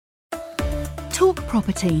Talk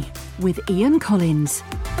Property with Ian Collins.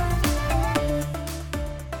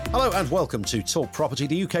 Hello and welcome to Talk Property,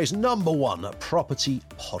 the UK's #1 property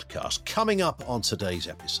podcast. Coming up on today's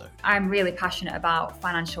episode. I'm really passionate about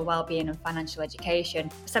financial well-being and financial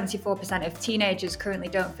education. 74% of teenagers currently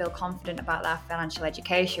don't feel confident about their financial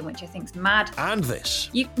education, which I think is mad. And this.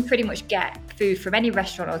 You can pretty much get food from any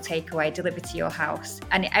restaurant or takeaway delivered to your house,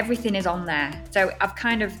 and everything is on there. So I've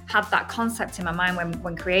kind of had that concept in my mind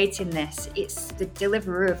when creating this. It's the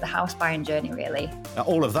Deliveroo of the house buying journey, really.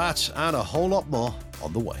 All of that and a whole lot more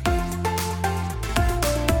on the way.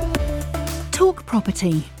 Talk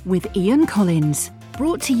Property with Ian Collins.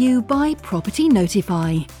 Brought to you by Property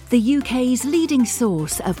Notify, the UK's leading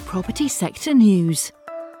source of property sector news.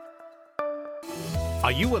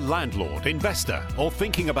 Are you a landlord, investor, or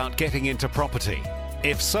thinking about getting into property?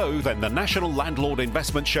 If so, then the National Landlord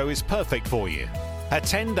Investment Show is perfect for you.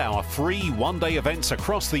 Attend our free one-day events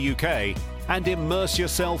across the UK and immerse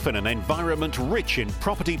yourself in an environment rich in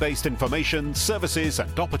property-based information, services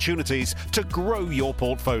and opportunities to grow your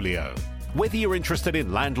portfolio. Whether you're interested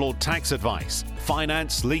in landlord tax advice,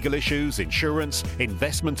 finance, legal issues, insurance,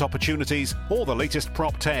 investment opportunities, or the latest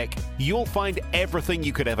prop tech, you'll find everything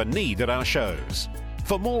you could ever need at our shows.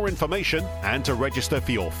 For more information and to register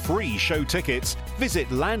for your free show tickets, visit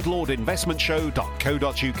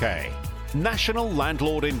landlordinvestmentshow.co.uk. National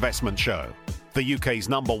Landlord Investment Show, the UK's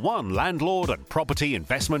 #1 landlord and property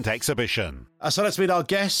investment exhibition. So let's meet our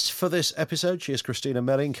guest for this episode. She is Christina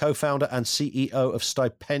Melling, co-founder and CEO of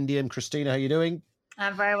Stipendium. Christina, how are you doing?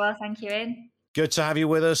 I'm very well, thank you, Ian. Good to have you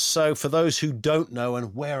with us. So for those who don't know,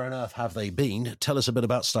 and where on earth have they been, tell us a bit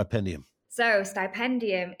about Stipendium. So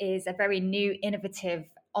Stipendium is a very new, innovative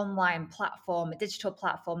online platform, a digital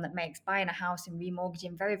platform that makes buying a house and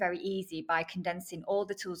remortgaging very, very easy by condensing all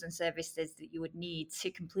the tools and services that you would need to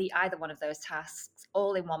complete either one of those tasks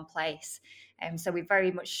all in one place. So we've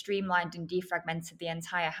very much streamlined and defragmented the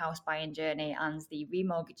entire house buying journey and the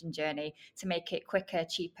remortgaging journey to make it quicker,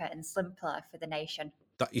 cheaper and simpler for the nation.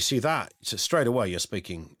 You see that, so straight away you're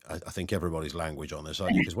speaking, I think, everybody's language on this,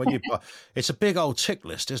 aren't you? Because when it's a big old tick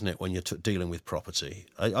list, isn't it, when you're dealing with property?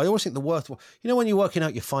 I always think when you're working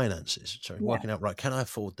out your finances, working out, right, can I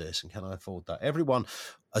afford this and can I afford that? Everyone,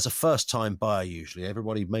 as a first-time buyer usually,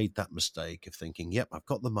 everybody made that mistake of thinking, yep, I've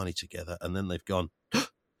got the money together, and then they've gone,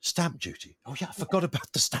 stamp duty. Oh yeah, I forgot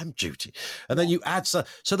about the stamp duty. And then you add, so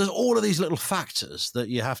there's all of these little factors that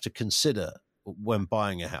you have to consider when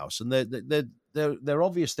buying a house, and they're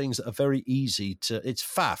obvious things that are very easy to. It's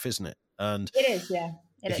faff, isn't it? And it is, yeah.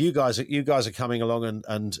 You guys are coming along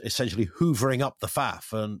and essentially hoovering up the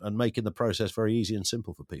faff and making the process very easy and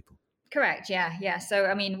simple for people. Correct, yeah. So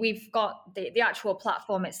I mean, we've got the actual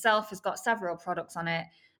platform itself has got several products on it.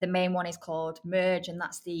 The main one is called Merge, and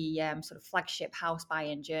that's the sort of flagship house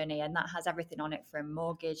buying journey. And that has everything on it from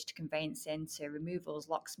mortgage to conveyancing to removals,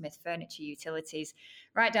 locksmith, furniture, utilities,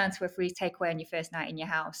 right down to a free takeaway on your first night in your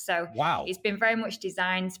house. So wow. It's been very much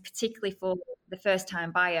designed particularly for the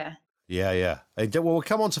first-time buyer. Yeah. Well, we'll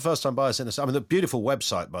come on to first-time buyers in a second. I mean, the beautiful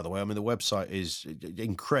website, by the way. I mean, the website is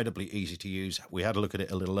incredibly easy to use. We had a look at it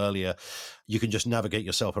a little earlier. You can just navigate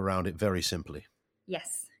yourself around it very simply.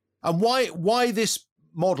 Yes. And why this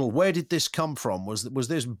model? Where did this come from? Was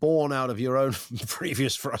this born out of your own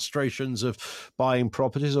previous frustrations of buying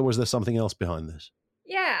properties, or was there something else behind this?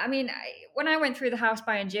 Yeah, I mean, when I went through the house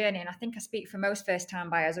buying journey, and I think I speak for most first-time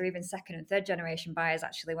buyers or even second and third generation buyers,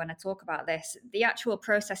 actually, when I talk about this, the actual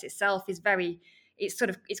process itself is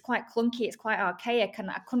it's quite clunky, it's quite archaic,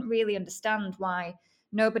 and I couldn't really understand why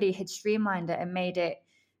nobody had streamlined it and made it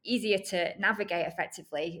easier to navigate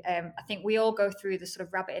effectively. I think we all go through the sort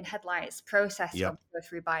of rabbit in headlights process when we go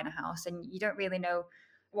through buying a house, and you don't really know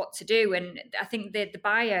what to do. And I think the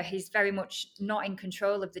buyer, he's very much not in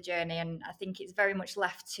control of the journey, and I think it's very much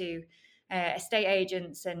left to estate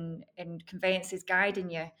agents and conveyancers guiding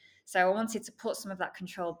you. So I wanted to put some of that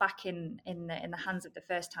control back in the hands of the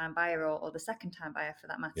first time buyer or the second time buyer, for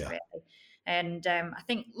that matter, really. And I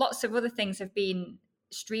think lots of other things have been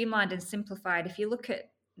streamlined and simplified. If you look at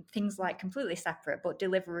things like completely separate, but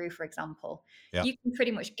Deliveroo, for example, you can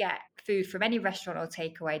pretty much get food from any restaurant or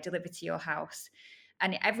takeaway delivered to your house,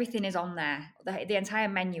 and everything is on there. The entire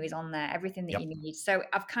menu is on there, everything that you need. So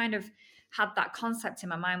I've kind of had that concept in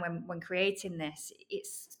my mind when creating this.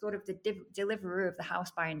 It's sort of the Deliveroo of the house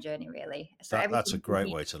buying journey, really. So that's a great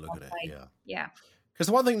way to look at it. Yeah. Because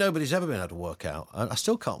the one thing nobody's ever been able to work out, and I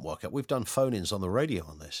still can't work out, we've done phone-ins on the radio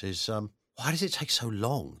on this, is why does it take so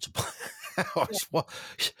long to buy a house? Well,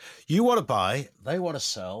 you want to buy, they want to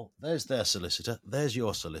sell, there's their solicitor, there's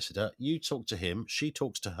your solicitor, you talk to him, she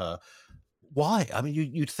talks to her. Why? I mean,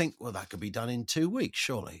 you'd think, well, that could be done in 2 weeks,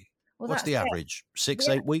 surely. What's the average?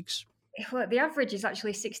 6-8 weeks? Well, the average is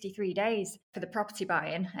actually 63 days for the property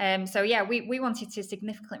buying. We wanted to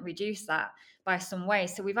significantly reduce that by some way.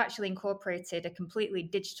 So we've actually incorporated a completely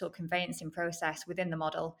digital conveyancing process within the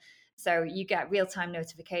model. So you get real-time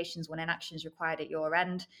notifications when an action is required at your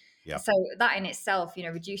end. Yep. So that in itself,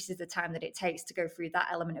 reduces the time that it takes to go through that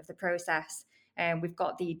element of the process. We've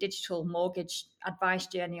got the digital mortgage advice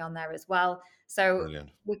journey on there as well. So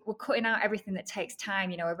we're cutting out everything that takes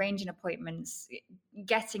time, arranging appointments,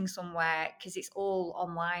 getting somewhere, because it's all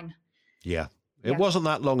online. Yeah. It wasn't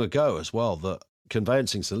that long ago as well that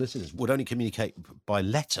conveyancing solicitors would only communicate by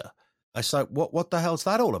letter. I say, what the hell's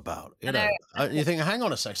that all about? You think, hang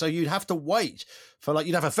on a sec. So you'd have to wait for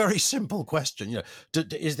you'd have a very simple question.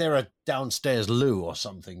 Is there a downstairs loo or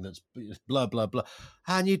something that's blah, blah, blah.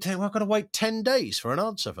 And you'd think, well, I've got to wait 10 days for an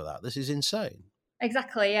answer for that. This is insane.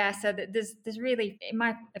 Exactly, yeah. So there's really, in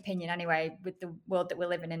my opinion anyway, with the world that we're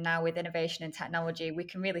living in now with innovation and technology, we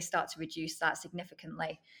can really start to reduce that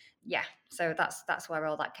significantly. Yeah, so that's where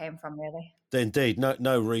all that came from, really. Indeed,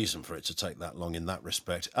 no reason for it to take that long in that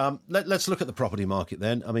respect. Let's look at the property market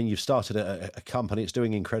then. I mean, you've started a company; it's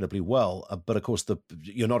doing incredibly well, but of course,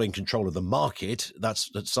 you're not in control of the market.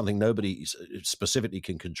 That's something nobody specifically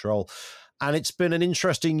can control. And it's been an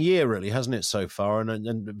interesting year, really, hasn't it, so far?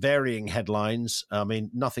 And varying headlines. I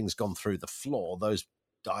mean, nothing's gone through the floor. Those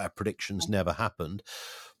dire predictions never happened.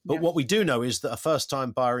 But what we do know is that a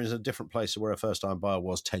first-time buyer is in a different place to where a first-time buyer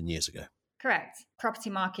was 10 years ago. Correct. Property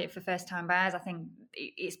market for first-time buyers, I think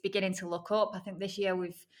it's beginning to look up. I think this year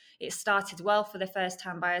it started well for the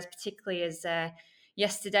first-time buyers, particularly as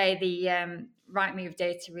yesterday the Rightmove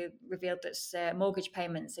data revealed that mortgage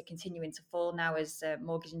payments are continuing to fall now as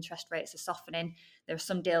mortgage interest rates are softening. There are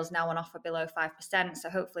some deals now on offer below 5%, so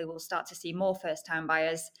hopefully we'll start to see more first-time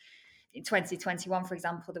buyers. In 2021, for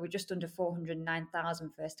example, there were just under 409,000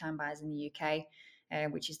 first-time buyers in the UK,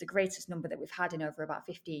 which is the greatest number that we've had in over about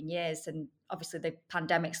 15 years. And obviously the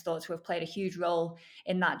pandemic's thought to have played a huge role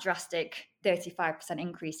in that drastic 35%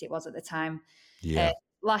 increase it was at the time. Yeah.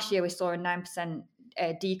 Last year, we saw a 9%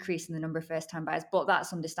 decrease in the number of first-time buyers, but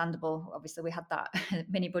that's understandable. Obviously, we had that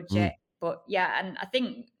mini budget. But yeah, and I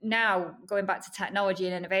think now, going back to technology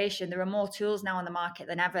and innovation, there are more tools now on the market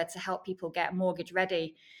than ever to help people get mortgage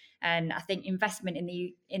ready. And I think investment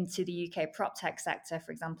into the UK prop tech sector,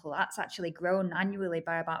 for example, that's actually grown annually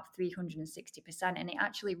by about 360%. And it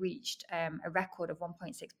actually reached a record of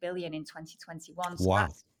 1.6 billion in 2021. So wow.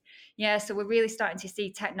 So we're really starting to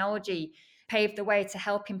see technology pave the way to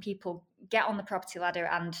helping people get on the property ladder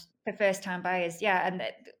and for first-time buyers. Yeah, and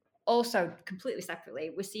also completely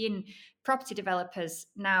separately, we're seeing property developers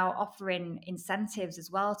now offering incentives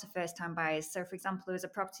as well to first-time buyers. So, for example, there was a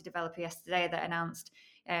property developer yesterday that announced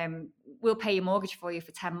we'll pay your mortgage for you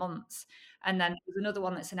for 10 months. And then there's another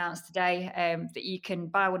one that's announced today that you can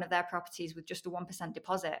buy one of their properties with just a 1%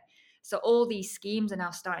 deposit. So all these schemes are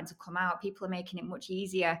now starting to come out. People are making it much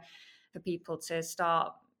easier for people to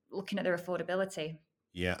start looking at their affordability.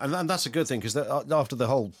 Yeah, and that's a good thing because after the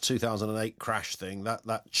whole 2008 crash thing,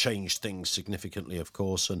 that changed things significantly, of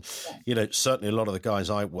course. And, certainly a lot of the guys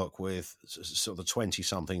I work with, sort of the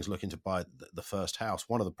 20-somethings looking to buy the first house,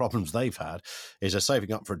 one of the problems they've had is they're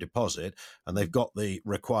saving up for a deposit and they've got the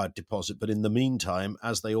required deposit. But in the meantime,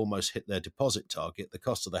 as they almost hit their deposit target, the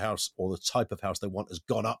cost of the house or the type of house they want has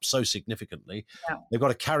gone up so significantly. Yeah. They've got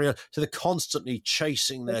to carry on. So they're constantly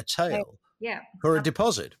chasing their tail for a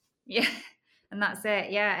deposit. Yeah. And that's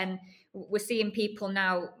it, yeah. And we're seeing people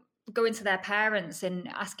now going to their parents and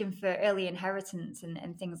asking for early inheritance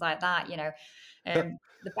and things like that,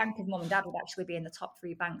 The bank of mum and dad would actually be in the top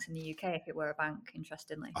 3 banks in the UK if it were a bank,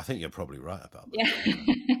 interestingly. I think you're probably right about that.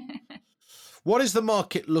 Yeah. What is the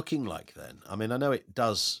market looking like then? I mean, I know it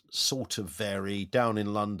does sort of vary. Down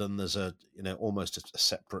in London, there's almost a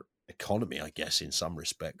separate economy, I guess, in some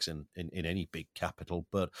respects in any big capital.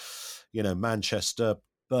 But, Manchester,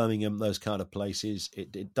 Birmingham, those kind of places,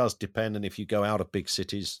 it does depend. And if you go out of big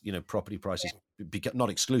cities, property prices not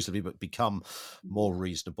exclusively, but become more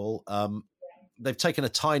reasonable. They've taken a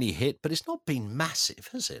tiny hit, but it's not been massive,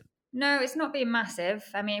 has it? No, it's not been massive.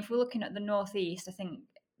 I mean, if we're looking at the Northeast, I think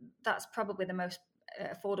that's probably the most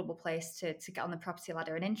affordable place to get on the property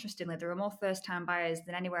ladder. And interestingly, there are more first-time buyers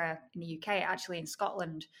than anywhere in the UK, actually in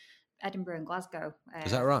Scotland, Edinburgh and Glasgow.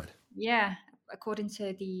 Is that right? Yeah. According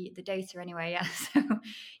to the data anyway, yeah. So,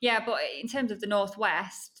 but in terms of the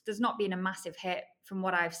Northwest, there's not been a massive hit from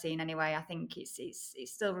what I've seen anyway. I think it's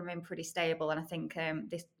still remained pretty stable, and I think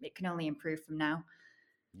it can only improve from now.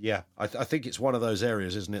 Yeah, I think it's one of those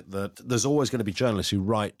areas, isn't it, that there's always going to be journalists who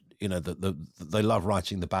write, they love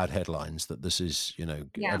writing the bad headlines that this is,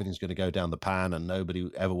 everything's going to go down the pan and nobody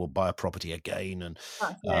ever will buy a property again.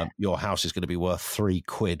 And your house is going to be worth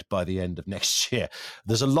 £3 by the end of next year.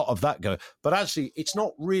 There's a lot of that going, but actually it's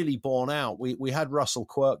not really borne out. We had Russell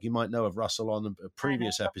Quirk, you might know of Russell, on a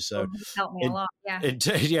previous episode. Helped me a lot. Yeah.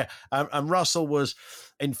 Indeed, yeah. And Russell was,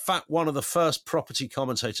 in fact, one of the first property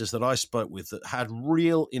commentators that I spoke with that had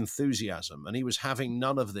real enthusiasm, and he was having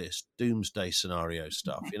none of this doomsday scenario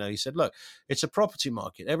stuff. He said, look, it's a property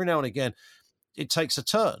market. Every now and again, it takes a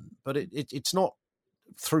turn, but it's not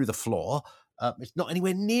through the floor. It's not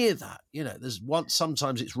anywhere near that.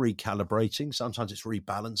 Sometimes it's recalibrating, sometimes it's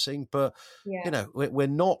rebalancing, but, we're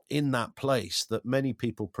not in that place that many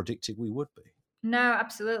people predicted we would be. No,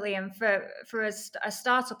 absolutely. And for a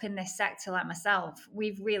startup in this sector like myself,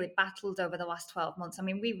 we've really battled over the last 12 months. I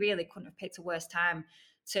mean, we really couldn't have picked a worse time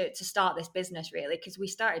to start this business, really, because we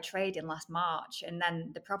started trading last March, and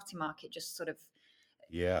then the property market just sort of,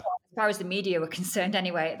 as far as the media were concerned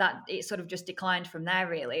anyway, that it sort of just declined from there,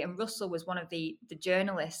 really. And Russell was one of the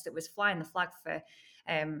journalists that was flying the flag for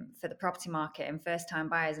the property market and first-time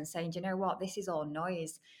buyers and saying, do you know what, this is all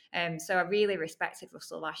noise. So I really respected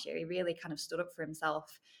Russell last year. He really kind of stood up for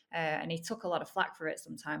himself, and he took a lot of flack for it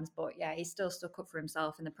sometimes, but he still stuck up for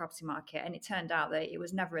himself in the property market. And it turned out that it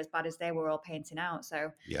was never as bad as they were all painting out.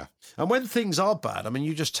 So and when things are bad, I mean,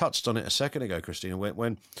 you just touched on it a second ago, Christina,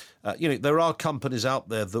 when there are companies out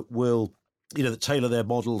there that will that tailor their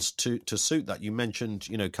models to suit that. You mentioned,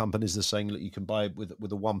 companies that are saying that you can buy with a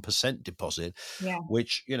 1% deposit,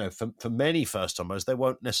 which, for many first-time buyers, they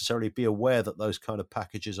won't necessarily be aware that those kind of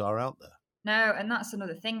packages are out there. No, and that's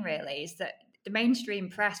another thing, really, is that the mainstream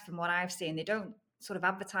press, from what I've seen, they don't sort of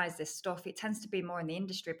advertise this stuff. It tends to be more in the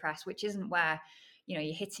industry press, which isn't where,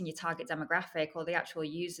 you're hitting your target demographic or the actual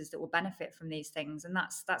users that will benefit from these things. And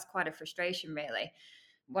that's quite a frustration, really.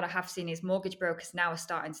 What I have seen is mortgage brokers now are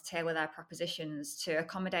starting to tailor their propositions to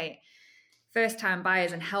accommodate first-time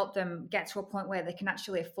buyers and help them get to a point where they can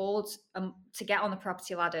actually afford to get on the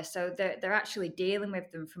property ladder. So they're actually dealing with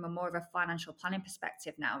them from a more of a financial planning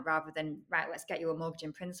perspective now, rather than, right, let's get you a mortgage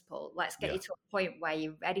in principle. Let's get you to a point where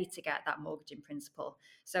you're ready to get that mortgage in principle.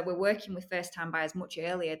 So we're working with first-time buyers much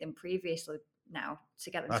earlier than previously now to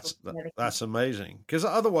get them. That's amazing, because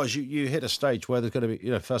otherwise you hit a stage where there's going to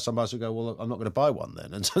be first time buyers will go, well, I'm not going to buy one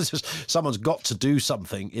then, and so someone's got to do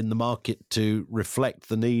something in the market to reflect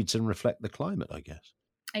the needs and reflect the climate, I guess.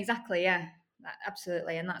 Exactly, yeah,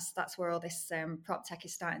 absolutely, and that's where all this prop tech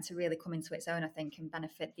is starting to really come into its own, I think, and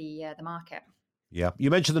benefit the market. Yeah. You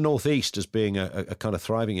mentioned the Northeast as being a kind of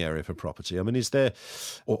thriving area for property. I mean, is there,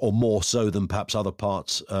 or more so than perhaps other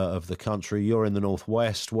parts of the country? You're in the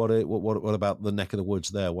Northwest. What about the neck of the woods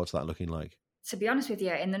there? What's that looking like? To be honest with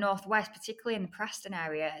you, in the Northwest, particularly in the Preston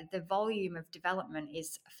area, the volume of development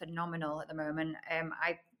is phenomenal at the moment.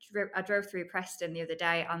 I drove through Preston the other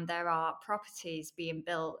day, and there are properties being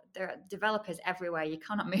built. There are developers everywhere. You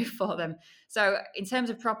cannot move for them. So in terms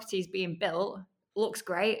of properties being built, looks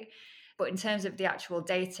great. But in terms of the actual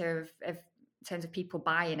data in terms of people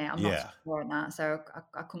buying it, I'm not sure on that. So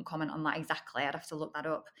I couldn't comment on that exactly. I'd have to look that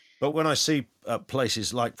up. But when I see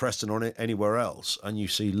places like Preston or anywhere else, and you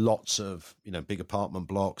see lots of, big apartment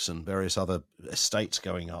blocks and various other estates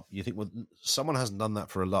going up, you think, well, someone hasn't done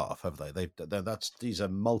that for a laugh, have they? These are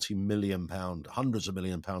multi-million pound, hundreds of £1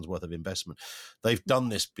 million worth of investment. They've done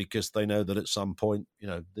this because they know that at some point,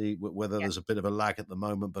 whether there's a bit of a lag at the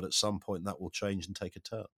moment, but at some point that will change and take a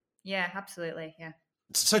turn. Yeah, absolutely. Yeah.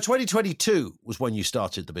 So 2022 was when you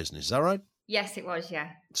started the business, is that right? Yes, it was, yeah.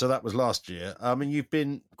 So that was last year. I mean, you've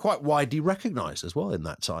been quite widely recognised as well in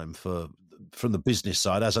that time from the business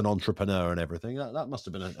side as an entrepreneur and everything. That must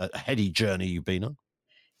have been a heady journey you've been on.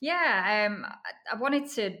 Yeah, I wanted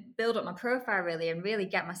to build up my profile really and really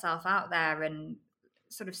get myself out there and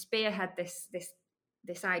sort of spearhead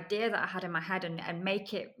this idea that I had in my head and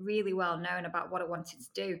make it really well known about what I wanted to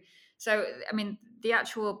do. So, I mean, the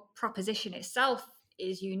actual proposition itself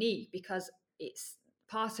is unique because it's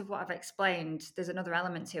part of what I've explained. There's another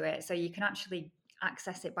element to it. So you can actually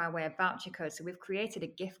access it by way of voucher code. So we've created a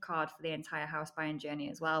gift card for the entire house buying journey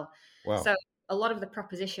as well. Wow. So a lot of the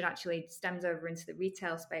proposition actually stems over into the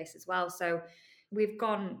retail space as well. So we've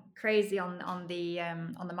gone crazy on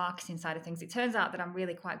the marketing side of things. It turns out that I'm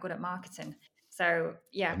really quite good at marketing. So,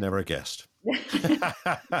 yeah. I never guessed.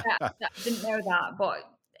 I didn't know that, but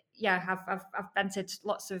yeah, I've entered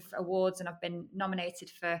lots of awards and I've been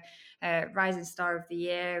nominated for Rising Star of the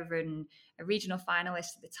Year and a regional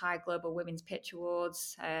finalist at the Thai Global Women's Pitch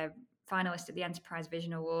Awards, finalist at the Enterprise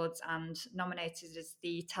Vision Awards and nominated as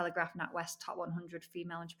the Telegraph NatWest Top 100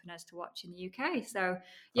 Female Entrepreneurs to Watch in the UK. So,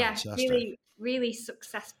 yeah, Fantastic. really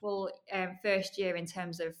successful first year in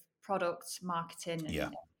terms of product marketing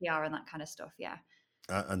and PR and that kind of stuff. Yeah.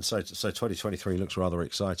 And so 2023 looks rather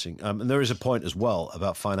exciting. And there is a point as well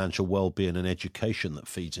about financial well-being and education that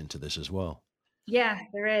feeds into this as well. Yeah,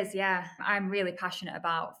 there is. Yeah. I'm really passionate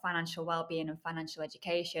about financial well-being and financial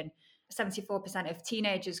education. 74% of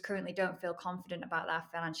teenagers currently don't feel confident about their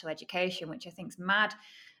financial education, which I think is mad.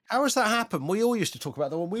 How has that happened? We all used to talk about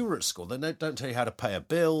that when we were at school. They don't tell you how to pay a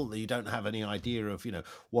bill. You don't have any idea of,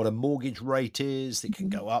 what a mortgage rate is. It can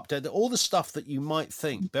go up, down. All the stuff that you might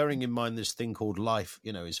think, bearing in mind this thing called life,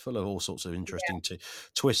 is full of all sorts of interesting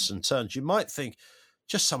twists and turns. You might think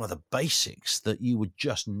just some of the basics that you would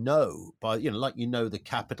just know by, like the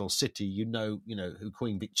capital city, who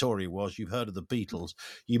Queen Victoria was, you've heard of the Beatles,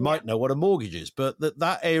 you might know what a mortgage is, but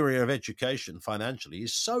that area of education financially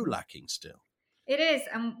is so lacking still. It is,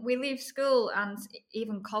 and we leave school and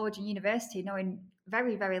even college and university knowing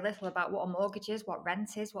very, very little about what a mortgage is, what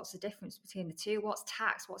rent is, what's the difference between the two, what's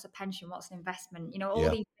tax, what's a pension, what's an investment, all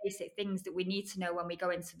these basic things that we need to know when we go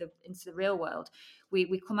into the real world.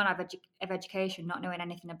 We come out of education not knowing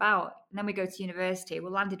anything about, and then we go to university, we're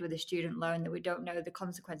landed with a student loan that we don't know the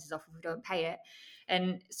consequences of if we don't pay it,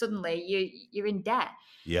 and suddenly you're in debt.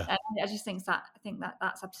 Yeah, and I just think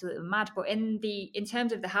that's absolutely mad. But in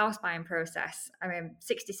terms of the house buying process,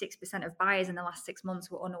 66% of buyers in the last 6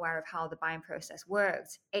 months were unaware of how the buying process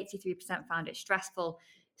worked. 83% found it stressful.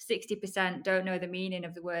 60% don't know the meaning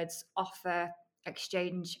of the words offer,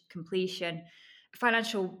 exchange, completion.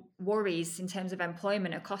 Financial worries in terms of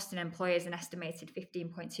employment are costing employers an estimated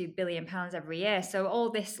 £15.2 billion every year. So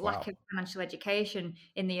all this lack of financial education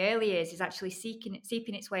in the early years is actually seeping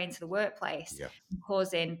its way into the workplace,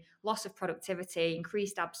 causing loss of productivity,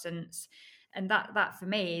 increased absence. And that for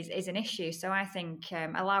me is an issue. So I think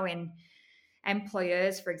allowing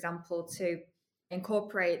employers, for example, to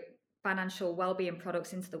incorporate financial wellbeing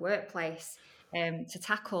products into the workplace to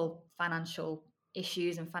tackle financial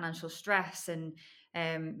issues and financial stress and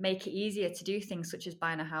make it easier to do things such as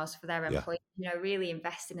buying a house for their employees, really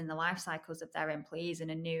investing in the life cycles of their employees in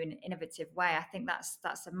a new and innovative way. I think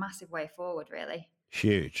that's a massive way forward, really.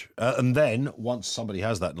 Huge. And then once somebody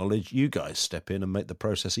has that knowledge, you guys step in and make the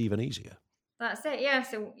process even easier. That's it. Yeah.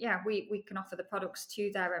 So we can offer the products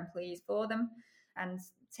to their employees for them and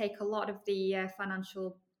take a lot of the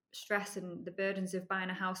financial stress and the burdens of buying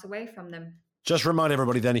a house away from them. Just remind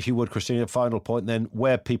everybody then, if you would, Christina, final point then,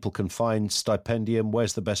 where people can find Stipendium,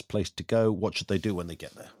 where's the best place to go? What should they do when they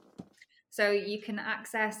get there? So you can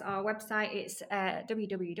access our website. It's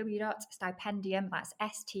www.stipendium, that's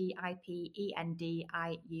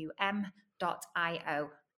stipendium.io.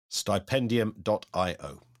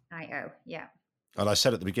 Stipendium.io. Yeah. And I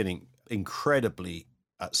said at the beginning, incredibly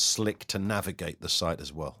slick to navigate the site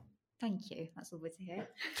as well. Thank you. That's lovely to hear.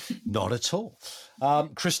 Not at all.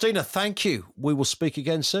 Christina, thank you. We will speak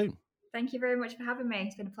again soon. Thank you very much for having me.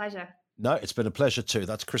 It's been a pleasure. No, it's been a pleasure too.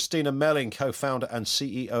 That's Christina Melling, co-founder and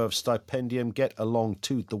CEO of Stipendium. Get along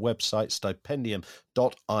to the website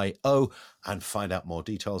stipendium.io and find out more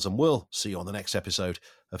details. And we'll see you on the next episode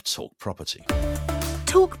of Talk Property.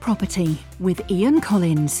 Talk Property with Ian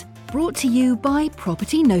Collins. Brought to you by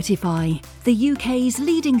Property Notify, the UK's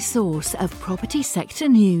leading source of property sector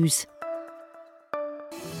news.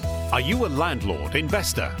 Are you a landlord,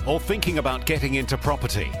 investor, or thinking about getting into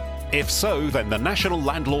property? If so, then the National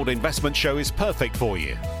Landlord Investment Show is perfect for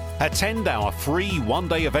you. Attend our free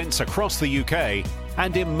one-day events across the UK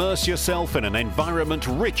and immerse yourself in an environment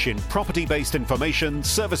rich in property-based information,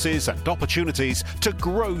 services and opportunities to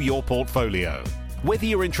grow your portfolio. Whether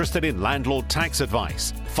you're interested in landlord tax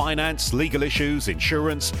advice, finance, legal issues,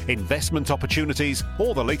 insurance, investment opportunities,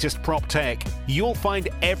 or the latest prop tech, you'll find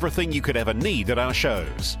everything you could ever need at our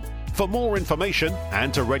shows. For more information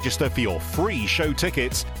and to register for your free show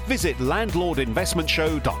tickets, visit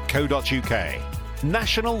landlordinvestmentshow.co.uk.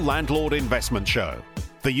 National Landlord Investment Show,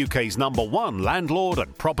 the UK's #1 landlord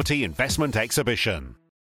and property investment exhibition.